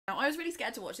was really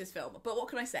scared to watch this film, but what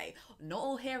can I say? Not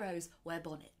all heroes wear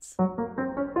bonnets.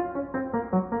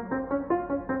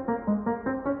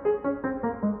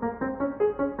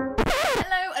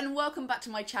 Hello and welcome back to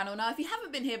my channel. Now, if you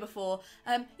haven't been here before,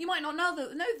 you might not know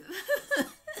that.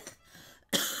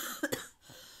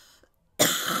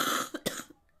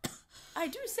 I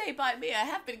do say by me, I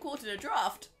have been caught in a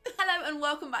draft. Hello and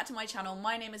welcome back to my channel.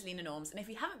 My name is Lena Norms, and if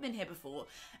you haven't been here before,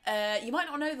 you might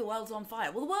not know the world's on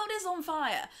fire. Well, the world is on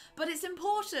fire, but it's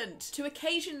important to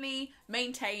occasionally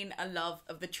maintain a love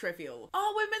of the trivial.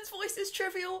 Are women's voices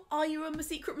trivial? Are you a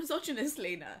secret misogynist,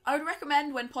 Lena? I would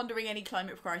recommend, when pondering any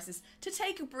climate crisis, to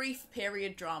take a brief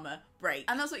period drama break.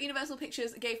 And that's what Universal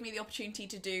Pictures gave me the opportunity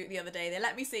to do the other day. They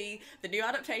let me see the new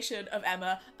adaptation of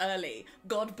Emma early.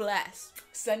 God bless.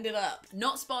 Send it up.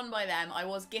 Not spawned by them. I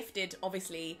was gifted,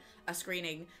 obviously, a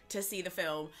screening to see the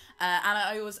film, and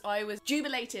I was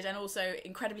jubilated and also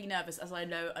incredibly nervous, as I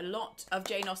know a lot of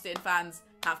Jane Austen fans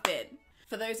have been.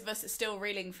 For those of us still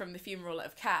reeling from the funeral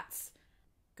of Cats,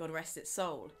 God rest its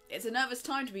soul. It's a nervous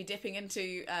time to be dipping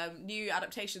into new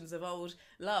adaptations of old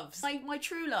loves. My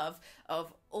true love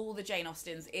of all the Jane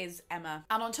Austens is Emma,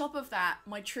 and on top of that,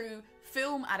 my true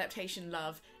film adaptation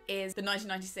love is the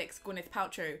 1996 Gwyneth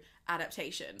Paltrow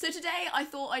adaptation. So today I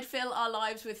thought I'd fill our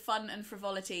lives with fun and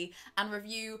frivolity and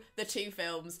review the two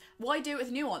films. Why do it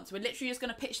with nuance? We're literally just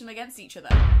going to pitch them against each other.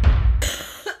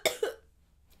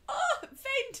 Oh, I'm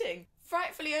fainting.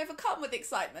 Frightfully overcome with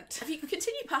excitement. If you can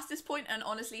continue past this point and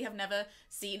honestly have never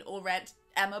seen or read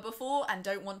Emma before and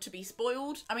don't want to be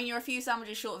spoiled, I mean, you're a few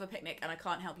sandwiches short of a picnic and I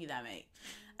can't help you there, mate.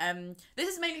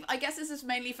 I guess this is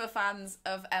mainly for fans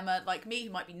of Emma like me,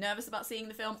 who might be nervous about seeing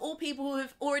the film, or people who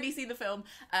have already seen the film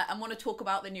and want to talk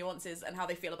about the nuances and how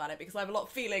they feel about it, because I have a lot of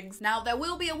feelings. Now, there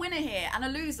will be a winner here and a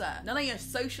loser. None of your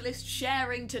socialist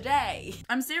sharing today.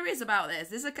 I'm serious about this.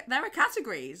 There are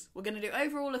categories. We're going to do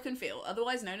overall look and feel,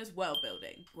 otherwise known as world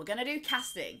building. We're going to do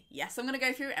casting. Yes, I'm going to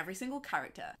go through every single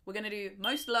character. We're going to do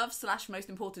most love / most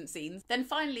important scenes. Then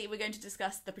finally, we're going to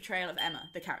discuss the portrayal of Emma,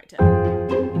 the character.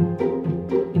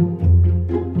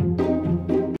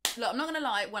 Look, I'm not gonna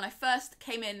lie, when I first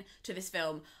came in to this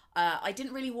film, I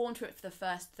didn't really warm to it for the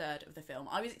first third of the film.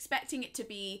 I was expecting it to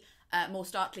be more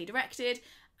starkly directed,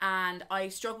 and I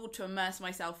struggled to immerse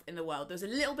myself in the world. There was a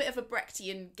little bit of a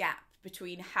Brechtian gap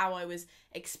between how I was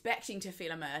expecting to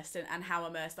feel immersed and how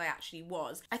immersed I actually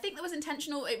was. I think that was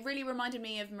intentional. It really reminded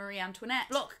me of Marie Antoinette.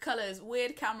 Block colours,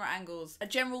 weird camera angles, a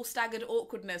general staggered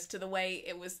awkwardness to the way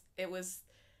it was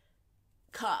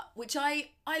cut, which I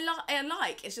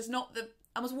like. It's just not the...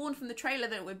 I was warned from the trailer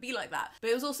that it would be like that. But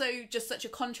it was also just such a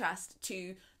contrast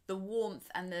to the warmth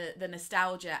and the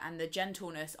nostalgia and the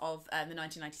gentleness of the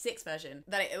 1996 version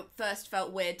that it at first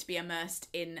felt weird to be immersed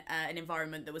in an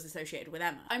environment that was associated with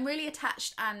Emma. I'm really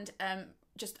attached and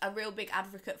just a real big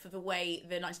advocate for the way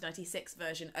the 1996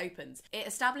 version opens. It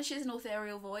establishes an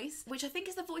authorial voice, which I think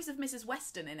is the voice of Mrs.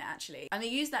 Weston in it, actually. And they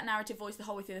use that narrative voice the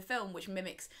whole way through the film, which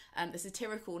mimics the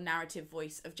satirical narrative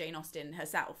voice of Jane Austen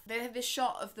herself. They have this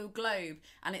shot of the globe,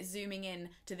 and it's zooming in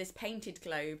to this painted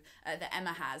globe that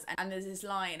Emma has. And there's this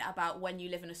line about when you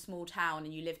live in a small town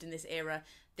and you lived in this era,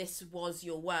 this was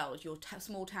your world, your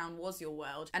small town was your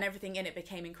world, and everything in it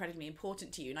became incredibly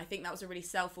important to you. And I think that was a really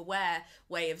self-aware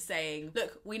way of saying,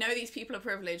 look, we know these people are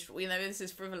privileged, we know this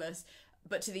is frivolous,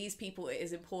 but to these people it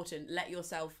is important. Let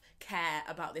yourself care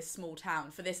about this small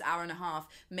town. For this hour and a half,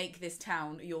 make this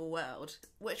town your world.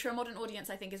 Which for a modern audience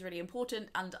I think is really important,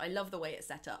 and I love the way it's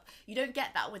set up. You don't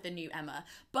get that with the new Emma,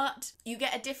 but you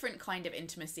get a different kind of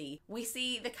intimacy. We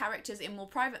see the characters in more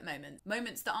private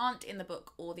moments that aren't in the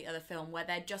book or the other film, where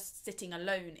they're just sitting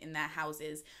alone in their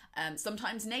houses,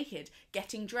 sometimes naked,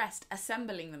 getting dressed,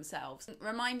 assembling themselves,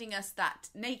 reminding us that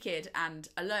naked and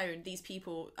alone, these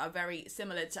people are very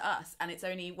similar to us, and it's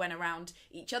only when around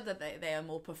each other that they are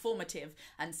more performative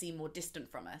and seem more distant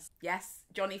from us. Yes,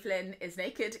 Johnny Flynn is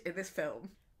naked in this film.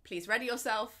 Please ready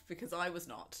yourself, because I was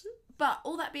not. But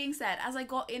all that being said, as I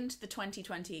got into the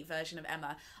 2020 version of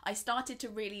Emma, I started to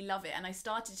really love it, and I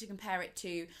started to compare it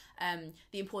to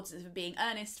the importance of being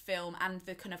earnest film and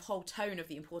the kind of whole tone of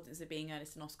the importance of being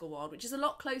earnest in Oscar Wilde, which is a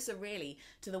lot closer really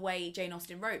to the way Jane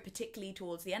Austen wrote, particularly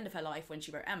towards the end of her life when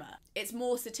she wrote Emma. It's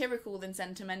more satirical than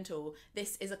sentimental.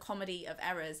 This is a comedy of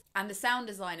errors, and the sound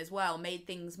design as well made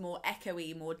things more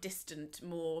echoey, more distant,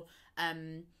 more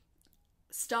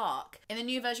stark. In the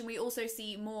new version we also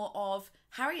see more of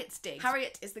Harriet's dig.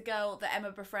 Harriet is the girl that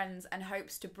Emma befriends and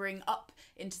hopes to bring up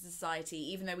into society,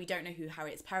 even though we don't know who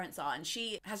Harriet's parents are. And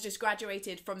she has just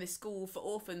graduated from this school for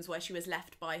orphans where she was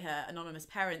left by her anonymous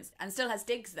parents and still has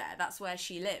digs there. That's where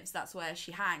she lives. That's where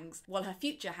she hangs, while her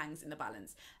future hangs in the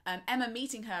balance. Emma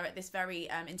meeting her at this very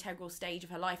integral stage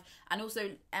of her life, and also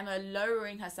Emma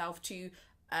lowering herself to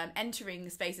entering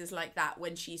spaces like that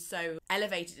when she's so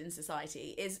elevated in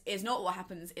society is not what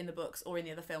happens in the books or in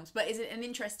the other films, but is an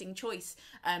interesting choice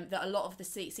that a lot of the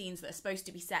scenes that are supposed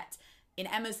to be set in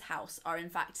Emma's house are in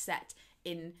fact set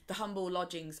in the humble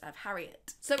lodgings of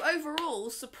Harriet. So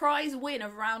overall, surprise win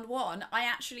of round one. I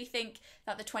actually think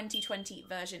that the 2020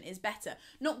 version is better.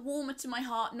 Not warmer to my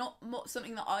heart, not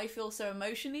something that I feel so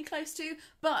emotionally close to,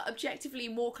 but objectively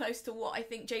more close to what I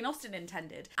think Jane Austen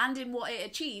intended, and in what it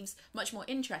achieves, much more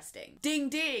interesting. Ding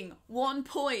ding, 1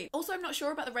 point. Also, I'm not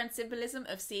sure about the Ren symbolism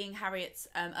of seeing Harriet's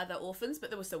other orphans,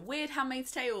 but there was some weird Handmaid's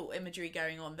Tale imagery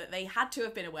going on that they had to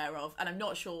have been aware of, and I'm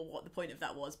not sure what the point of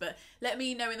that was, but let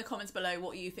me know in the comments below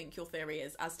what you think your theory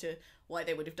is as to why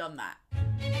they would have done that.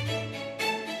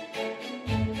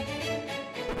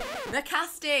 The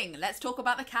casting. Let's talk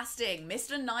about the casting.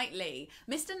 Mr. Knightley.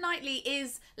 Mr. Knightley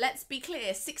is, let's be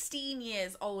clear, 16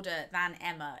 years older than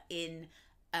Emma in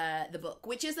the book,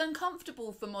 which is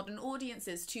uncomfortable for modern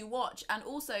audiences to watch, and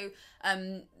also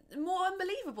more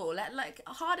unbelievable, like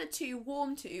harder to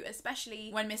warm to, especially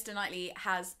when Mr. Knightley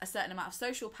has a certain amount of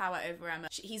social power over Emma.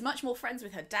 He's much more friends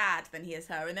with her dad than he is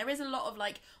her, and there is a lot of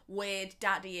like weird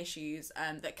daddy issues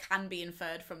that can be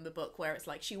inferred from the book, where it's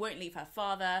like she won't leave her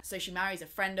father, so she marries a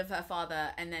friend of her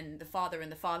father, and then the father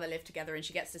and the father live together and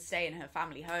she gets to stay in her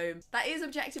family home. That is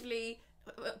objectively,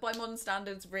 by modern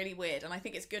standards, really weird, and I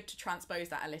think it's good to transpose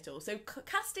that a little. So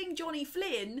casting Johnny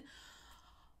Flynn,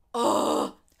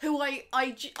 who I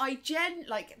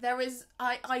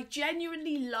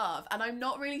genuinely love, and I'm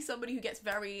not really somebody who gets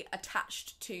very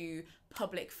attached to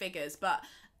public figures, but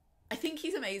I think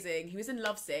he's amazing. He was in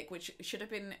Lovesick, which should have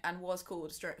been and was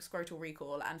called Scrotal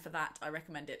Recall, and for that I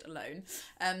recommend it alone.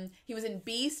 He was in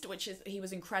Beast, which he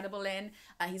was incredible in.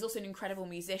 He's also an incredible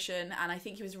musician, and I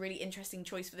think he was a really interesting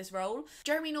choice for this role.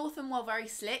 Jeremy Northam, while very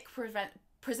slick,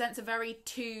 presents a very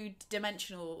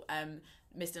two-dimensional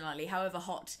Mr. Knightley, however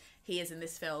hot he is in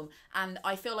this film, and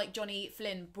I feel like Johnny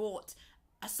Flynn brought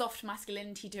a soft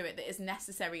masculinity to it that is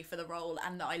necessary for the role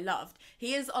and that I loved.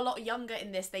 He is a lot younger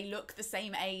in this. They look the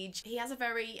same age. He has a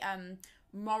very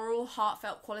moral,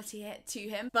 heartfelt quality to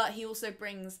him, but he also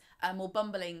brings a more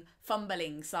bumbling,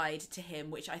 fumbling side to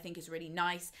him, which I think is really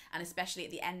nice, and especially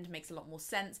at the end makes a lot more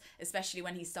sense, especially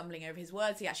when he's stumbling over his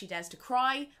words. He actually dares to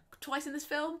cry twice in this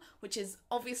film, which is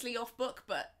obviously off book,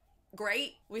 but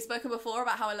great. We've spoken before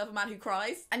about how I love a man who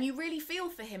cries, and you really feel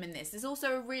for him in this. There's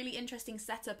also a really interesting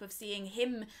setup of seeing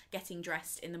him getting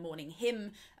dressed in the morning,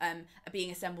 him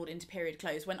being assembled into period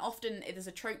clothes, when often there's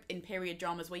a trope in period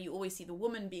dramas where you always see the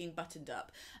woman being buttoned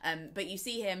up, but you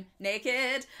see him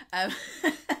naked.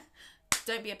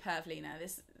 Don't be a perv, Lena.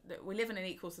 We live in an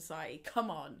equal society.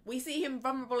 Come on. We see him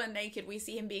vulnerable and naked. We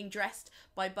see him being dressed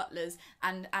by butlers,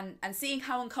 and seeing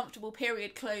how uncomfortable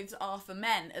period clothes are for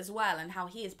men as well, and how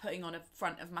he is putting on a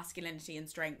front of masculinity and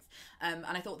strength. And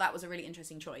I thought that was a really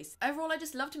interesting choice. Overall, I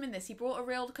just loved him in this. He brought a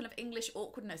real kind of English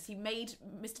awkwardness. He made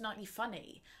Mr. Knightley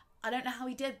funny. I don't know how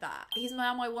he did that. He's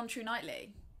my one true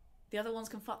Knightley. The other ones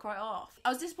can fuck right off. I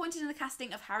was disappointed in the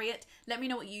casting of Harriet. Let me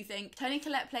know what you think. Toni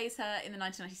Collette plays her in the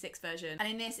 1996 version, and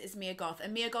in this is Mia Goth.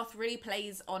 And Mia Goth really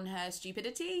plays on her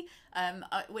stupidity,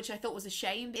 which I thought was a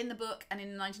shame. In the book and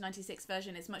in the 1996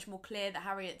 version, it's much more clear that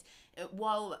Harriet,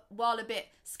 while a bit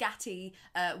scatty,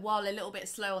 while a little bit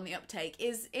slow on the uptake,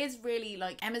 is really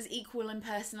like Emma's equal in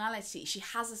personality. She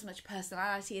has as much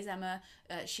personality as Emma.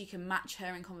 She can match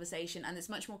her in conversation, and it's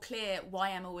much more clear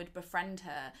why Emma would befriend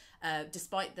her,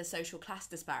 despite the social class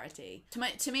disparity.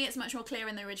 To me, it's much more clear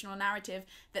in the original narrative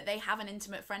that they have an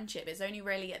intimate friendship. It's only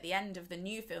really at the end of the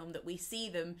new film that we see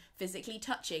them physically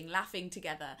touching, laughing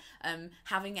together,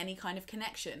 having any kind of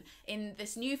connection. In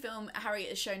this new film,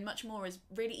 Harriet is shown much more as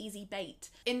really easy bait.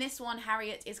 In this one,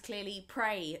 Harriet is clearly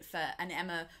prey for an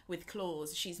Emma with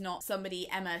claws. She's not somebody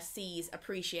Emma sees,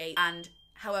 appreciates, and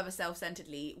however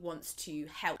self-centeredly wants to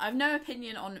help. I've no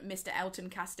opinion on Mr. Elton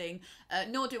casting,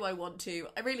 nor do I want to.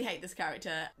 I really hate this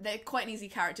character. They're quite an easy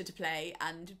character to play,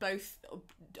 and both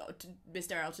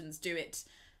Mr. Eltons do it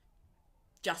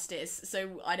justice.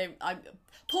 So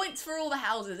points for all the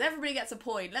houses. Everybody gets a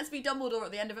point. Let's be Dumbledore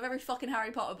at the end of every fucking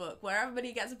Harry Potter book where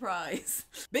everybody gets a prize.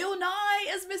 Bill Nye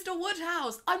as Mr.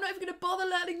 Woodhouse. I'm not even going to bother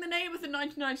learning the name of the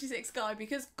 1996 guy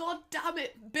because god damn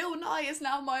it, Bill Nye is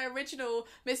now my original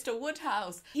Mr.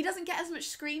 Woodhouse. He doesn't get as much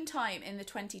screen time in the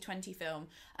 2020 film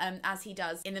as he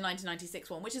does in the 1996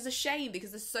 one, which is a shame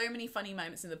because there's so many funny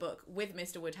moments in the book with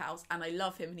Mr. Woodhouse and I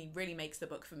love him and he really makes the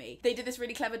book for me. They did this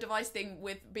really clever device thing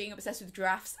with being obsessed with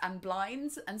drafts and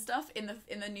blinds and stuff in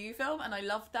the new film, and I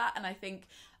loved that, and I think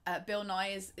Bill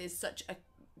Nye is such a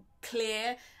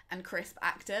clear and crisp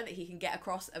actor that he can get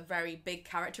across a very big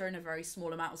character in a very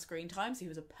small amount of screen time, so he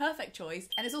was a perfect choice.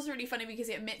 And it's also really funny because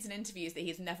he admits in interviews that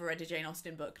he's never read a Jane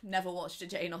Austen book, never watched a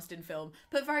Jane Austen film,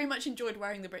 but very much enjoyed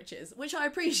wearing the breeches, which I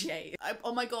appreciate.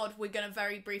 Oh my god, we're going to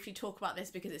very briefly talk about this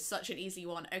because it's such an easy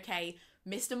one. Okay,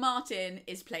 Mr. Martin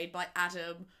is played by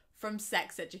Adam from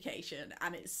Sex Education,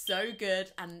 and it's so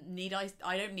good, and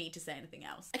I don't need to say anything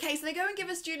else. Okay, so they go and give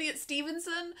us Juliet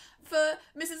Stevenson for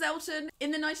Mrs. Elton in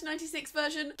the 1996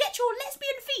 version. Get your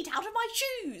lesbian feet out of my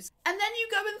shoes! And then you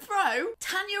go and throw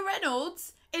Tanya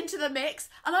Reynolds into the mix,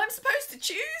 and I'm supposed to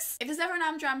choose? If there's ever an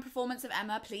Amdram performance of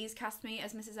Emma, please cast me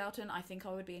as Mrs. Elton. I think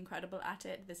I would be incredible at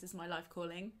it. This is my life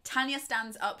calling. Tanya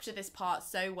stands up to this part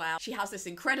so well. She has this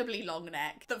incredibly long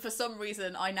neck that for some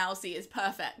reason I now see is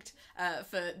perfect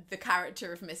for the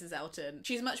character of Mrs. Elton.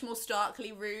 She's much more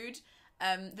starkly rude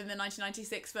than the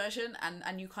 1996 version,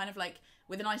 and you kind of like,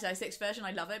 with the 1996 version,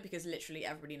 I love it because literally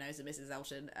everybody knows a Mrs.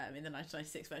 Elton in the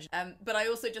 1996 version. But I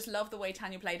also just love the way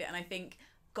Tanya played it, and I think,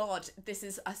 God, this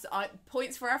is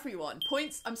points for everyone.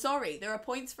 Points, I'm sorry, there are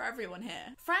points for everyone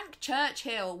here. Frank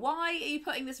Churchill, why are you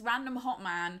putting this random hot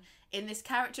man in this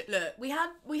character? Look, we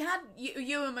had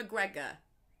Ewan McGregor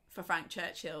for Frank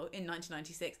Churchill in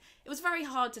 1996. It was very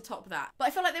hard to top that. But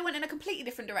I feel like they went in a completely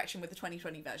different direction with the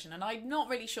 2020 version, and I'm not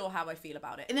really sure how I feel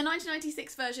about it. In the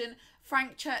 1996 version,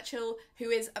 Frank Churchill, who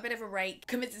is a bit of a rake,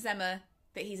 convinces Emma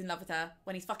that he's in love with her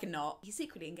when he's fucking not. He's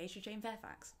secretly engaged to Jane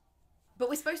Fairfax. But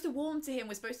we're supposed to warm to him.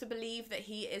 We're supposed to believe that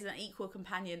he is an equal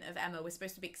companion of Emma. We're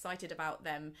supposed to be excited about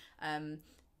them. And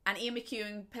Ian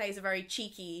McEwan plays a very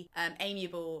cheeky,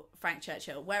 amiable Frank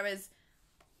Churchill. Whereas,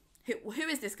 who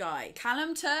is this guy?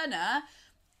 Callum Turner.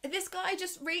 This guy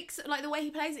just reeks, like the way he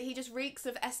plays it, he just reeks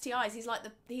of STIs. He's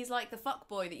like the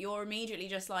fuckboy that you're immediately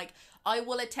just like, I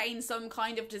will attain some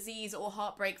kind of disease or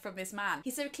heartbreak from this man.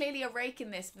 He's so clearly a rake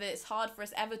in this that it's hard for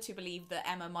us ever to believe that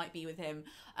Emma might be with him,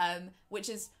 which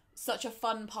is such a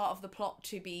fun part of the plot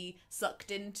to be sucked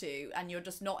into, and you're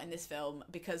just not in this film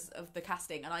because of the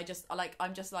casting. And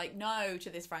I'm just like, no to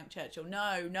this Frank Churchill.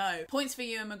 No. Points for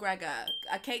Ewan McGregor.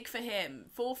 A cake for him.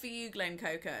 4 for you, Glenn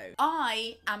Coco.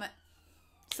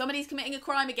 Somebody's committing a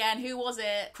crime again. Who was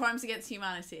it? Crimes against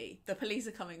humanity. The police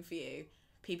are coming for you.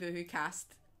 People who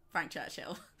cast Frank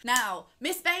Churchill. Now,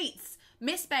 Miss Bates.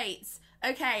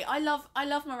 Okay, I love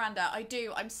Miranda. I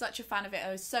do. I'm such a fan of it.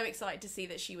 I was so excited to see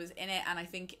that she was in it, and I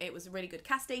think it was really good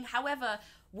casting. However,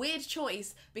 weird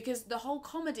choice, because the whole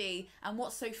comedy and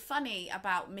what's so funny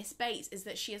about Miss Bates is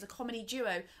that she is a comedy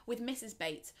duo with Mrs.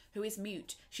 Bates, who is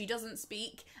mute. She doesn't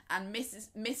speak, and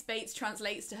Miss Bates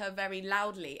translates to her very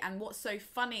loudly. And what's so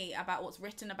funny about what's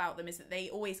written about them is that they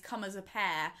always come as a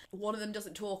pair. One of them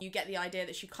doesn't talk. You get the idea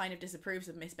that she kind of disapproves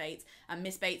of Miss Bates, and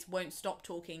Miss Bates won't stop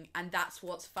talking, and that's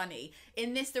what's funny.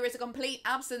 In this, there is a complete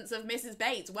absence of Mrs.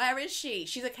 Bates. Where is she?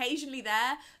 She's occasionally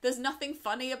there. There's nothing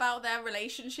funny about their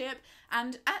relationship.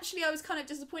 And actually, I was kind of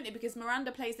disappointed because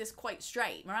Miranda plays this quite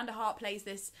straight. Miranda Hart plays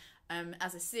this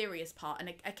as a serious part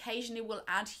and occasionally will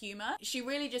add humour. She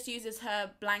really just uses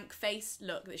her blank face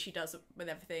look that she does with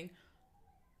everything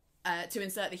to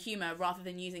insert the humour rather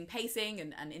than using pacing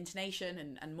and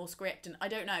intonation and more script. And I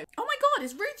don't know. Oh my God,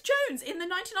 is Ruth Jones in the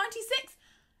 1996?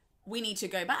 We need to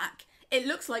go back. It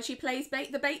looks like she plays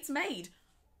the Bates maid.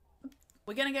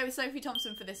 We're going to go with Sophie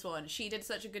Thompson for this one. She did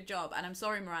such a good job, and I'm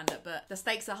sorry, Miranda, but the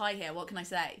stakes are high here. What can I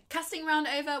say? Casting round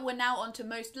over, we're now on to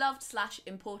most loved /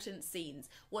 important scenes.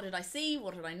 What did I see?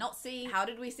 What did I not see? How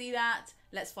did we see that?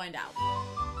 Let's find out.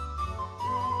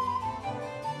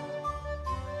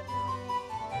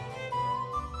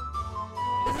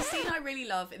 There's a scene I really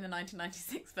love in the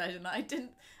 1996 version that I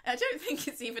don't think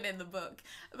it's even in the book,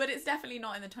 but it's definitely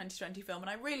not in the 2020 film, and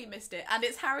I really missed it. And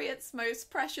it's Harriet's most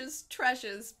precious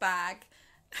treasures bag.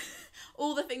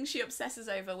 All the things she obsesses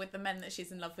over with the men that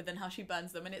she's in love with and how she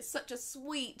burns them, and it's such a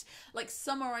sweet, like,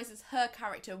 summarises her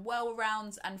character well,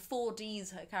 rounds and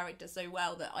 4Ds her character so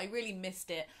well that I really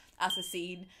missed it as a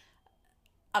scene.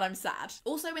 And I'm sad.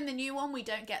 Also, in the new one, we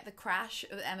don't get the crash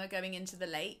of Emma going into the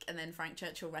lake and then Frank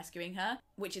Churchill rescuing her.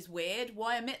 which is weird.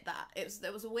 Why omit that?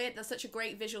 That's such a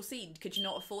great visual scene. Could you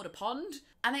not afford a pond?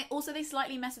 And they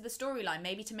slightly mess with the storyline,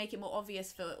 maybe to make it more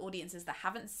obvious for audiences that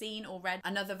haven't seen or read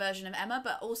another version of Emma,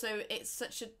 but also it's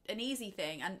such an easy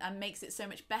thing and makes it so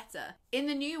much better. In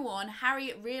the new one,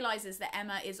 Harriet realises that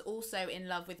Emma is also in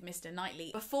love with Mr.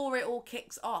 Knightley before it all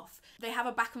kicks off. They have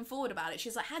a back and forward about it.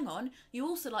 She's like, hang on, you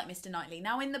also like Mr. Knightley.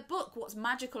 Now in the book, what's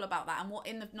magical about that, and what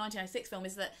in the 1996 film,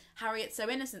 is that Harriet's so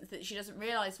innocent that she doesn't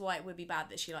realise why it would be bad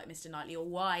that she liked Mr. Knightley, or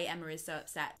why Emma is so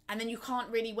upset. And then you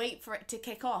can't really wait for it to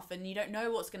kick off, and you don't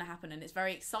know what's going to happen, and it's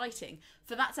very exciting.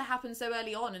 For that to happen so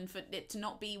early on, and for it to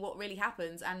not be what really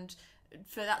happens, and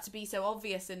for that to be so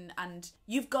obvious, and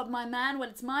you've got my man, well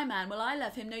it's my man, well I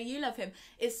love him, no you love him,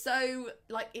 is so,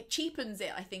 like, it cheapens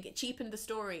it. I think it cheapened the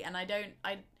story, and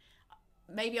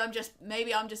maybe I'm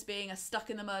just being a stuck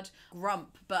in the mud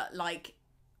grump, but like,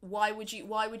 why would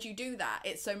you do that?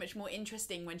 It's so much more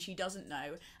interesting when she doesn't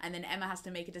know, and then Emma has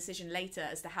to make a decision later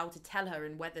as to how to tell her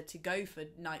and whether to go for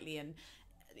Knightley. And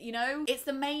you know, it's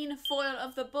the main foil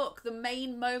of the book, the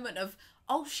main moment of,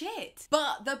 oh shit.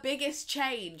 But the biggest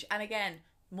change, and again,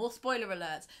 more spoiler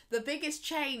alerts, the biggest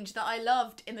change that I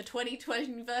loved in the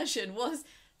 2020 version was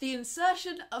the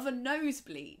insertion of a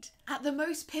nosebleed at the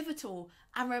most pivotal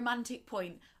and romantic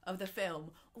point of the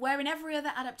film, where in every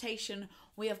other adaptation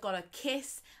we have got a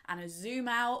kiss and a zoom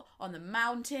out on the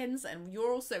mountains and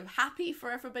you're all so happy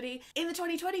for everybody. In the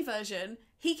 2020 version,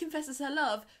 he confesses her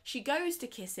love, she goes to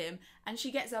kiss him, and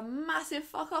she gets a massive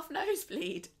fuck off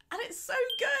nosebleed. And it's so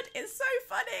good, it's so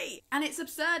funny, and it's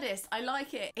absurdist. I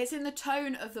like it. It's in the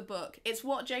tone of the book. It's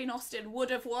what Jane Austen would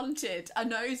have wanted, a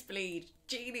nosebleed.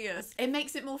 Genius. It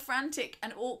makes it more frantic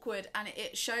and awkward, and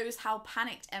it shows how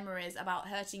panicked Emma is about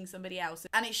hurting somebody else,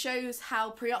 and it shows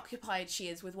how preoccupied she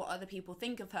is with what other people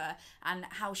think of her and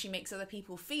how she makes other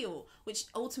people feel, which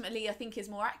ultimately I think is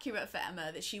more accurate for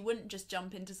Emma, that she wouldn't just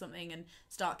jump into something and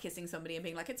start kissing somebody and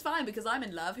being like, it's fine because I'm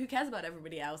in love, who cares about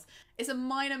everybody else. It's a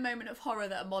minor moment of horror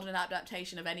that a modern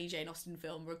adaptation of any Jane Austen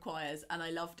film requires, and I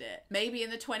loved it. Maybe in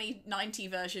the 2090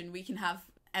 version we can have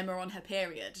Emma on her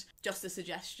period. Just a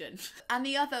suggestion. And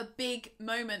the other big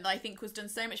moment that I think was done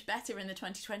so much better in the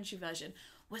 2020 version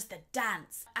was the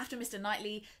dance. After Mr.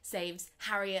 Knightley saves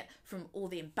Harriet from all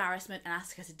the embarrassment and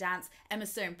asks her to dance,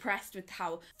 Emma's so impressed with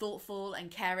how thoughtful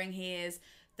and caring he is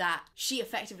that she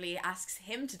effectively asks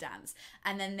him to dance.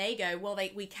 And then they go, well,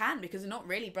 we can, because we're not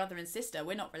really brother and sister.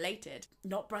 We're not related.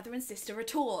 Not brother and sister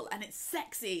at all. And it's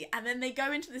sexy. And then they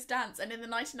go into this dance. And in the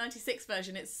 1996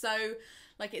 version, it's so,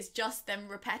 like, it's just them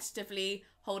repetitively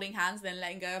holding hands, then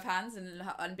letting go of hands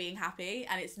and being happy.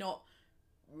 And it's not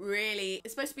really,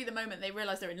 it's supposed to be the moment they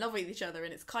realise they're in love with each other,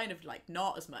 and it's kind of like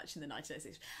not as much in the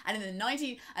 1996. And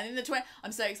in the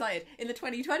I'm so excited. In the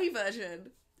 2020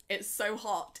 version, it's so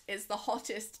hot. It's the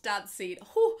hottest dance scene.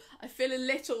 Oh, I feel a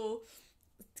little...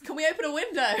 Can we open a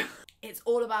window? It's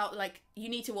all about, like, you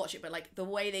need to watch it, but, like, the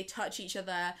way they touch each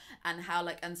other and how,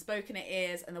 like, unspoken it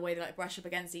is, and the way they, like, brush up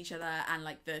against each other, and,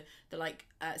 like, the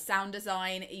sound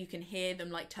design, you can hear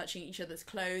them, like, touching each other's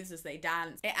clothes as they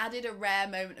dance. It added a rare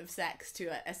moment of sex to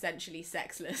an essentially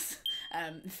sexless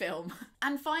film.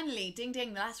 And finally, ding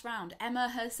ding, the last round, Emma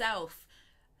herself.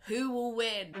 Who will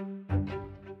win?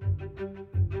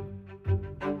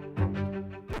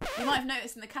 You might have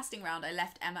noticed in the casting round I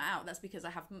left Emma out. That's because I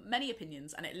have many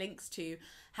opinions, and it links to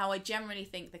how I generally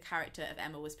think the character of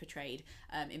Emma was portrayed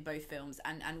in both films,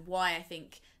 and why I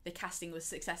think the casting was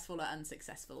successful or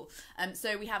unsuccessful.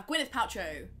 So we have Gwyneth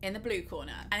Paltrow in the blue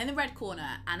corner, and in the red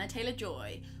corner, Anya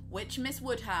Taylor-Joy. Which Miss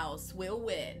Woodhouse will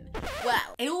win?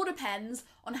 Well, it all depends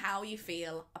on how you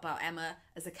feel about Emma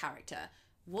as a character.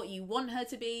 What you want her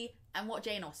to be, and what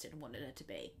Jane Austen wanted her to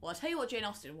be. Well, I'll tell you what Jane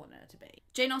Austen wanted her to be.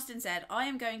 Jane Austen said, I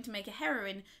am going to make a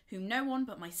heroine whom no one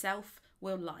but myself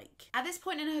will like. At this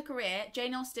point in her career,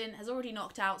 Jane Austen has already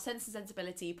knocked out Sense and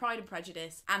Sensibility, Pride and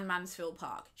Prejudice, and Mansfield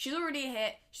Park. She's already a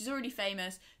hit, she's already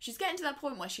famous, she's getting to that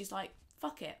point where she's like,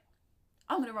 fuck it,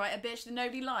 I'm gonna write a bitch that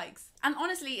nobody likes. And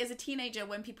honestly, as a teenager,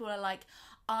 when people are like,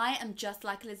 I am just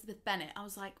like Elizabeth Bennet, I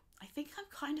was like, I think I'm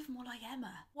kind of more like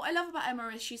Emma. What I love about Emma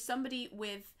is she's somebody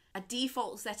with a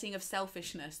default setting of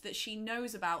selfishness that she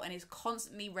knows about and is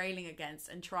constantly railing against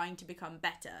and trying to become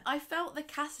better. I felt the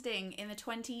casting in the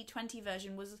 2020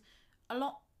 version was a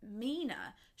lot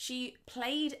meaner. She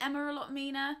played Emma a lot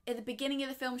meaner. At the beginning of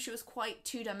the film, she was quite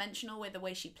two-dimensional with the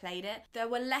way she played it. There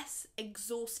were less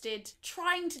exhausted,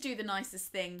 trying to do the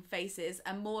nicest thing faces,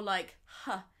 and more like,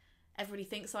 huh, everybody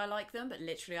thinks I like them, but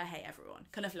literally I hate everyone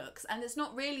kind of looks. And it's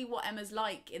not really what Emma's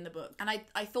like in the book. And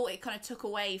I thought it kind of took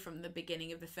away from the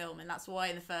beginning of the film, and that's why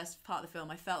in the first part of the film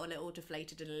I felt a little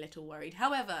deflated and a little worried.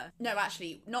 However, no,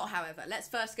 actually, not however. Let's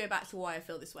first go back to why I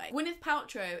feel this way. Gwyneth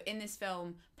Paltrow in this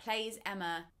film plays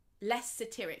Emma less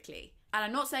satirically. And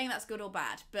I'm not saying that's good or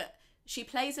bad, but she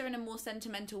plays her in a more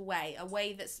sentimental way, a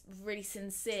way that's really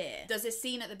sincere. There's this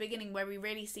scene at the beginning where we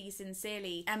really see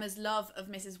sincerely Emma's love of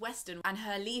Mrs. Weston, and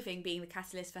her leaving being the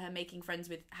catalyst for her making friends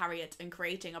with Harriet and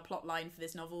creating a plot line for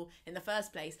this novel in the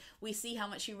first place. We see how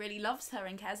much she really loves her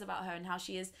and cares about her and how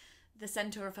she is the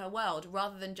centre of her world,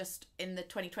 rather than just in the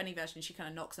 2020 version she kind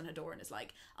of knocks on her door and is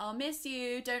like, I'll miss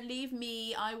you, don't leave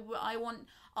me, I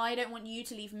don't want you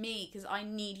to leave me because I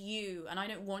need you and I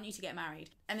don't want you to get married.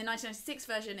 And the 1996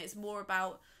 version, it's more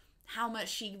about how much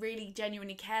she really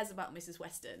genuinely cares about Mrs.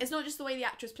 Weston. It's not just the way the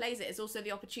actress plays it, it's also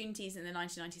the opportunities in the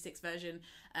 1996 version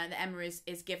that Emma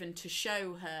is given to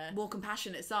show her more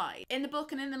compassionate side. In the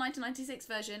book and in the 1996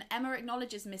 version, Emma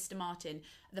acknowledges Mr. Martin,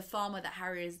 the farmer that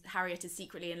Harriet is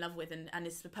secretly in love with and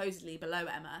is supposedly below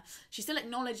Emma. She still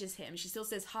acknowledges him, she still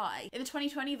says hi. In the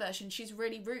 2020 version, she's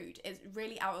really rude. It's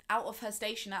really out of her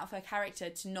station, out of her character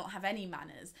to not have any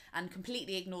manners and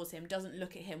completely ignores him, doesn't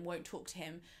look at him, won't talk to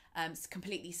him,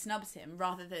 completely snubs him,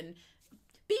 rather than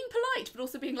being polite but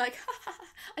also being like,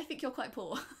 I think you're quite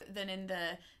poor, than in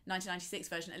the 1996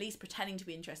 version, at least pretending to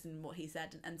be interested in what he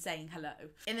said and saying hello.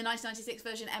 In the 1996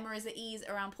 version, Emma is at ease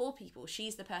around poor people.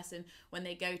 She's the person, when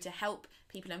they go to help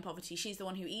people in poverty, she's the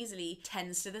one who easily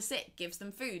tends to the sick, gives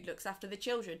them food, looks after the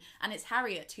children. And it's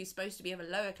Harriet, who's supposed to be of a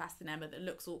lower class than Emma, that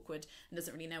looks awkward and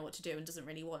doesn't really know what to do and doesn't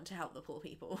really want to help the poor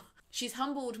people. She's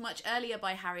humbled much earlier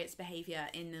by Harriet's behaviour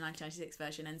in the 1996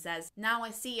 version and says, now I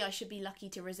see I should be lucky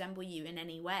to resemble you in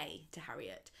any way, to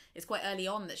Harriet. It's quite early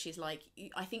on that she's like,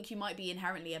 I think you might be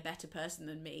inherently a better person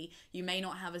than me. You may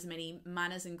not have as many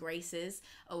manners and graces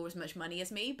or as much money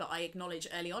as me, but I acknowledge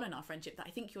early on in our friendship that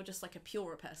I think you're just like a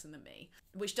purer person than me.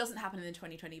 Which doesn't happen in the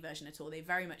 2020 version at all. They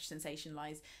very much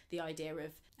sensationalise the idea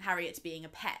of Harriet being a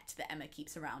pet that Emma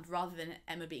keeps around, rather than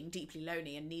Emma being deeply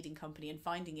lonely and needing company and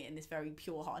finding it in this very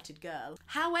pure-hearted girl.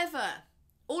 However,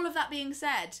 all of that being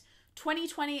said,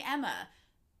 2020 Emma,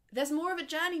 there's more of a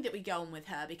journey that we go on with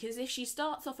her, because if she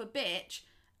starts off a bitch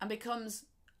and becomes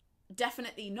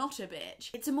definitely not a bitch,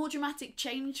 it's a more dramatic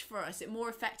change for us. It more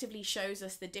effectively shows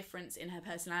us the difference in her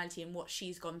personality and what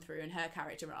she's gone through in her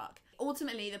character arc.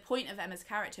 Ultimately, the point of Emma's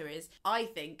character is, I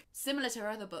think, similar to her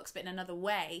other books but in another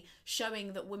way,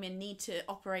 showing that women need to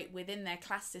operate within their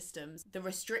class systems, the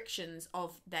restrictions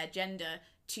of their gender,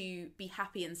 to be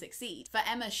happy and succeed. For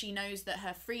Emma, she knows that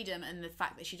her freedom and the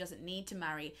fact that she doesn't need to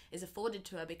marry is afforded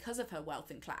to her because of her wealth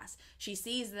and class. She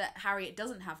sees that Harriet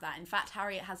doesn't have that. In fact,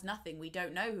 Harriet has nothing. We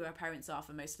don't know who her parents are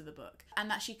for most of the book. And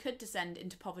that she could descend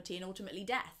into poverty and ultimately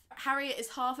death. Harriet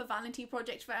is half a vanity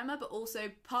project for Emma, but also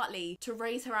partly to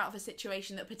raise her out of a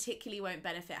situation that particularly won't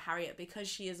benefit Harriet because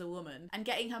she is a woman. And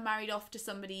getting her married off to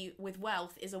somebody with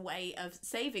wealth is a way of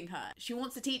saving her. She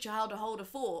wants to teach her how to hold a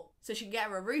fort so she can get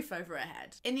her a roof over her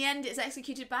head. In the end, it's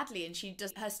executed badly, and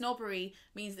her snobbery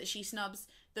means that she snubs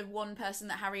the one person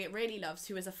that Harriet really loves,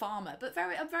 who is a farmer, but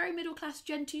a very middle-class,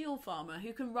 genteel farmer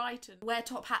who can write and wear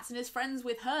top hats and is friends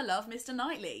with her love, Mr.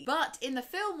 Knightley. But in the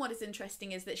film, what is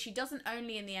interesting is that she doesn't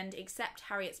only in the end accept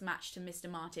Harriet's match to Mr.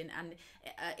 Martin and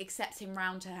accepts him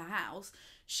round to her house,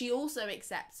 she also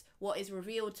accepts what is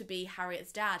revealed to be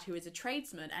Harriet's dad, who is a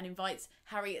tradesman, and invites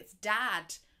Harriet's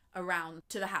dad around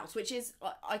to the house, which is,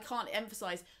 I can't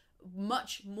emphasise,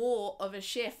 much more of a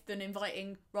shift than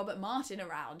inviting Robert Martin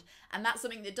around. And that's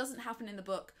something that doesn't happen in the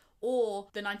book or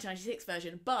the 1996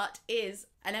 version, but is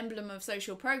an emblem of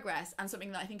social progress and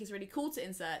something that I think is really cool to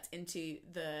insert into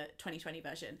the 2020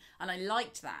 version. And I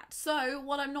liked that. So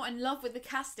while I'm not in love with the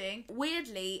casting,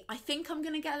 weirdly, I think I'm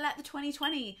going to let the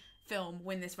 2020 film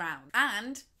win this round.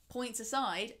 And points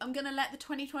aside, I'm going to let the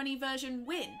 2020 version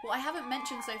win. What I haven't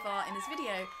mentioned so far in this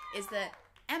video is that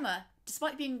Emma,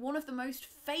 despite being one of the most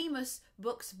famous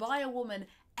books by a woman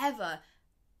ever,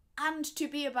 and to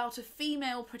be about a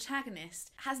female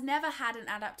protagonist, has never had an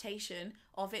adaptation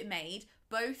of it made,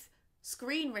 both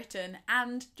screenwritten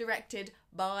and directed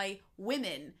by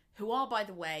women, who are, by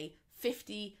the way,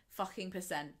 50%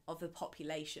 of the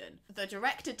population. The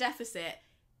director deficit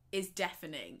is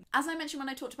deafening. As I mentioned when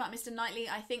I talked about Mr. Knightley,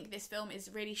 I think this film is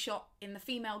really shot in the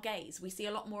female gaze. We see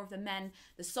a lot more of the men,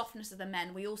 the softness of the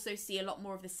men. We also see a lot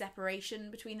more of the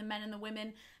separation between the men and the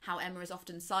women, how Emma is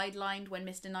often sidelined when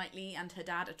Mr. Knightley and her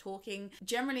dad are talking.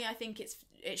 Generally, I think it's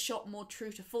shot more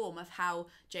true to form of how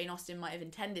Jane Austen might have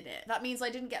intended it. That means I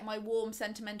didn't get my warm,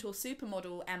 sentimental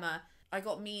supermodel Emma I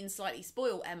got mean, slightly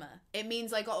spoiled Emma. It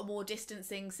means I got a more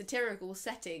distancing, satirical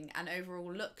setting and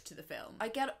overall look to the film. I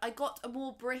got a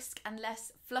more brisk and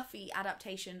less fluffy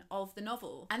adaptation of the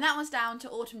novel. And that was down to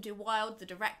Autumn de Wilde, the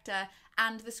director,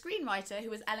 and the screenwriter, who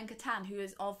was Ellen Catan, who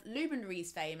is of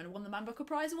Luminaries fame and won the Man Booker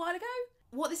Prize a while ago.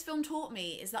 What this film taught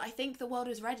me is that I think the world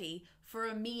is ready for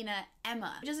a meaner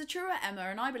Emma, which is a truer Emma,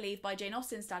 and I believe by Jane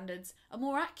Austen standards, a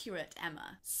more accurate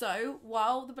Emma. So,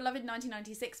 while the beloved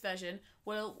 1996 version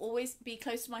will always be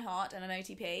close to my heart and an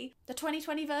OTP, the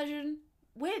 2020 version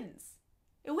wins.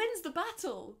 It wins the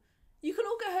battle. You can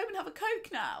all go home and have a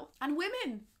Coke now. And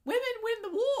women win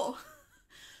the war.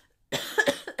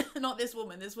 Not this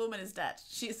woman. This woman is dead.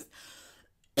 She's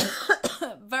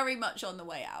very much on the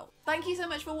way out. Thank you so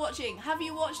much for watching. Have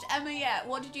you watched Emma yet?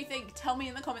 What did you think? Tell me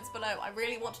in the comments below. I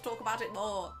really want to talk about it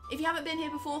more. If you haven't been here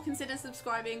before, consider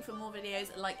subscribing for more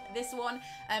videos like this one.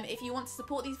 If you want to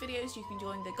support these videos, you can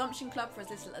join the Gumption Club for as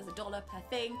little as $1 per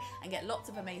thing and get lots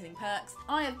of amazing perks.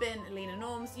 I have been Lena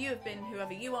Norms. You have been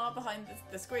whoever you are behind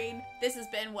the screen. This has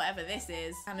been whatever this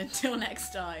is. And until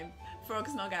next time,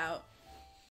 Frogs Nog out.